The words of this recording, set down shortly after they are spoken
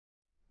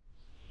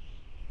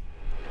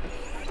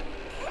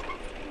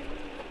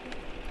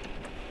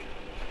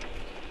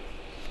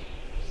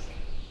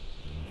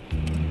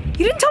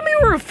You didn't tell me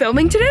we were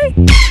filming today?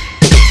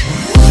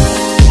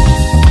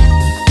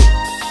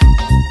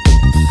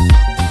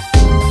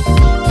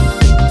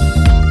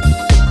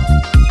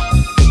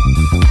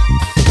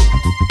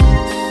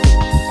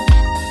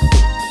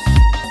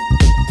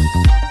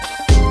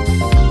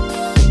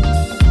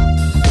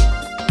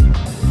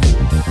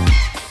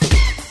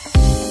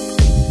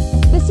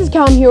 This is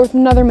Callum here with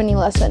another mini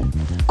lesson.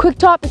 Quick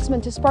topics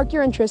meant to spark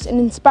your interest and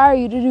inspire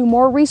you to do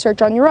more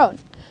research on your own.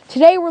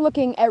 Today we're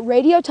looking at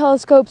radio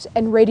telescopes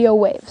and radio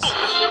waves.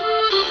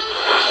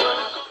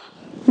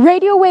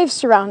 Radio waves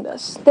surround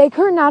us. They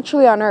occur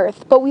naturally on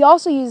Earth, but we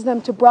also use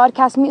them to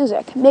broadcast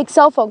music, make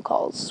cell phone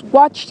calls,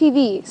 watch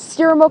TV,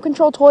 steer remote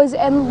control toys,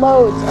 and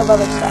loads of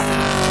other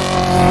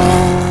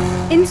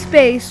stuff. In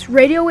space,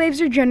 radio waves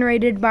are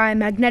generated by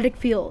magnetic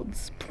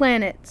fields,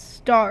 planets,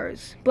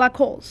 stars, black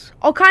holes,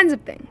 all kinds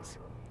of things.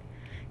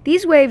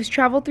 These waves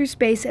travel through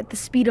space at the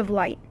speed of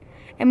light,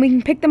 and we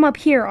can pick them up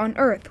here on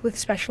Earth with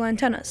special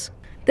antennas.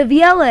 The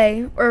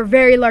VLA, or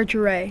Very Large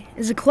Array,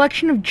 is a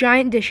collection of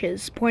giant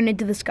dishes pointed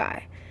to the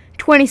sky,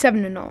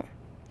 27 in all.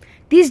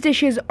 These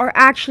dishes are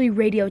actually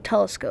radio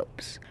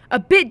telescopes, a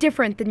bit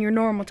different than your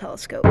normal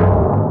telescope.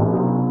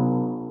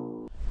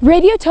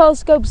 Radio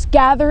telescopes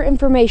gather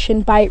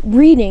information by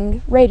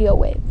reading radio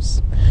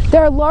waves.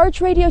 There are large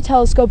radio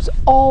telescopes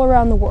all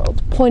around the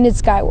world, pointed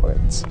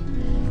skywards,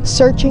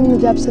 searching the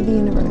depths of the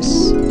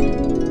universe,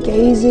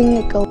 gazing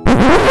at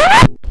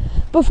galaxies.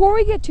 Before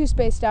we get too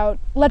spaced out,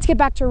 let's get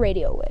back to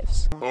radio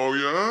waves. Oh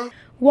yeah?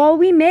 While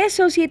we may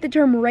associate the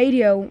term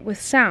radio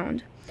with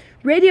sound,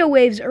 radio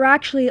waves are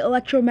actually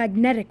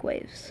electromagnetic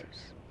waves.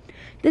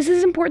 This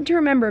is important to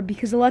remember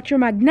because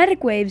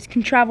electromagnetic waves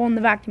can travel in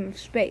the vacuum of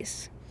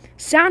space.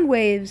 Sound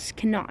waves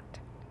cannot.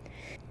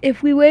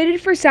 If we waited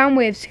for sound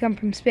waves to come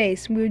from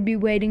space, we would be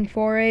waiting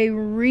for a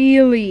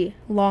really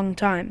long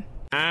time.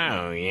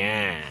 Oh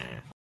yeah.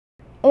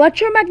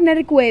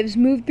 Electromagnetic waves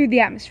move through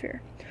the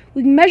atmosphere.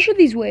 We can measure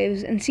these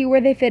waves and see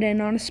where they fit in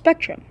on a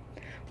spectrum.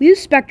 We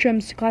use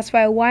spectrums to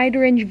classify a wide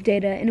range of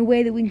data in a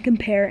way that we can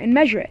compare and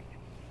measure it.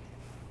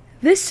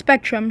 This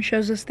spectrum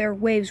shows us there are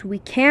waves we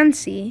can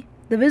see,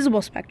 the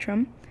visible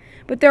spectrum,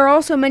 but there are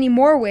also many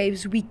more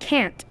waves we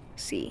can't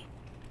see.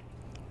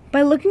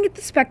 By looking at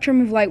the spectrum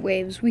of light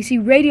waves, we see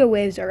radio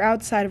waves are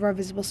outside of our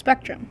visible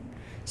spectrum,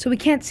 so we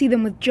can't see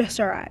them with just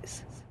our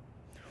eyes.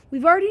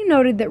 We've already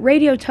noted that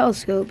radio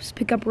telescopes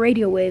pick up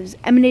radio waves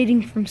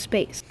emanating from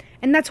space,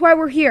 and that's why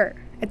we're here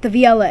at the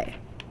VLA.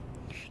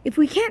 If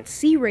we can't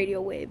see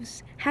radio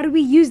waves, how do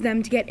we use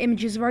them to get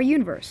images of our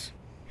universe?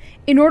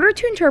 In order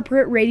to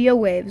interpret radio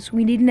waves,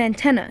 we need an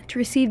antenna to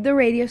receive the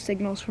radio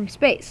signals from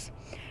space,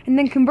 and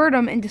then convert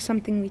them into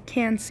something we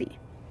can see.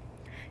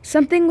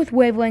 Something with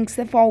wavelengths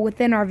that fall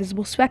within our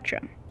visible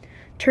spectrum,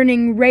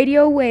 turning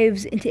radio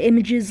waves into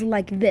images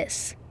like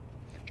this.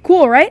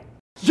 Cool, right?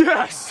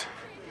 Yes!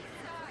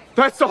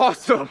 That's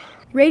awesome!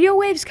 Radio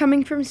waves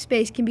coming from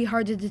space can be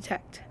hard to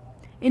detect.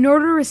 In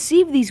order to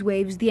receive these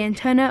waves, the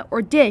antenna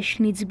or dish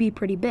needs to be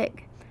pretty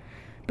big.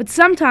 But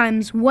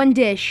sometimes one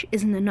dish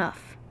isn't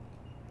enough.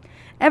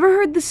 Ever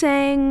heard the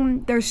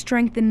saying, there's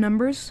strength in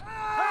numbers?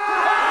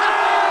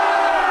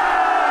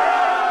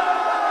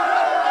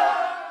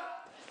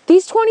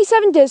 These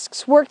 27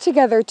 disks work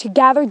together to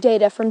gather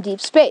data from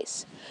deep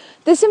space.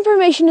 This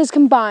information is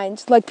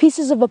combined, like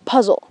pieces of a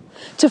puzzle,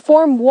 to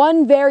form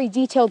one very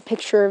detailed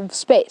picture of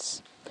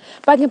space.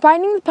 By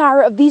combining the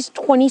power of these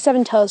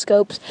 27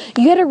 telescopes,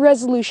 you get a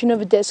resolution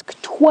of a disk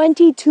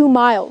 22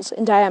 miles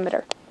in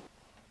diameter.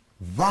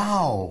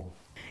 Wow!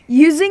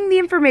 Using the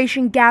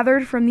information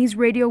gathered from these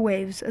radio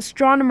waves,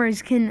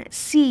 astronomers can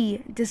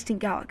see distant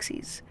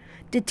galaxies,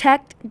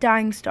 detect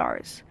dying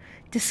stars,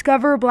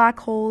 discover black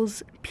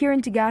holes, peer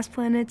into gas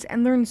planets,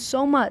 and learn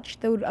so much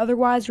that would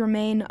otherwise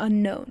remain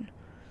unknown.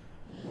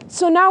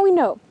 So now we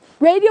know,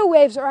 radio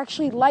waves are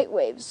actually light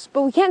waves,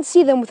 but we can't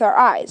see them with our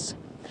eyes.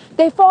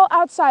 They fall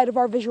outside of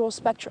our visual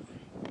spectrum.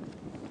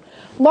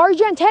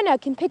 Large antennae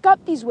can pick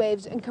up these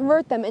waves and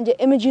convert them into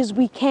images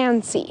we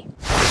can see.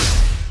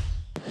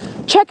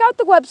 Check out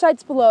the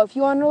websites below if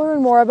you want to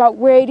learn more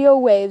about radio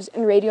waves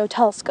and radio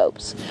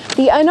telescopes.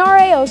 The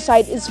NRAO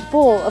site is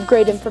full of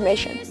great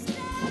information.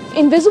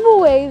 Invisible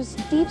waves,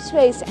 deep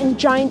space, and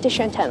giant dish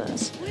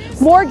antennas.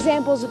 More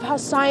examples of how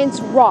science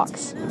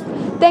rocks.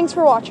 Thanks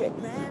for watching.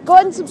 Go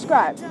ahead and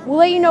subscribe. We'll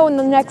let you know when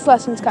the next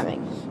lesson's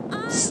coming.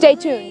 Stay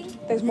tuned.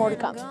 There's more to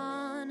come.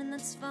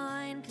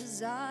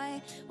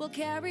 We'll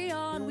carry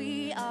on,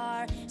 we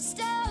are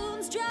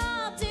stones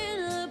dropped in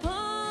a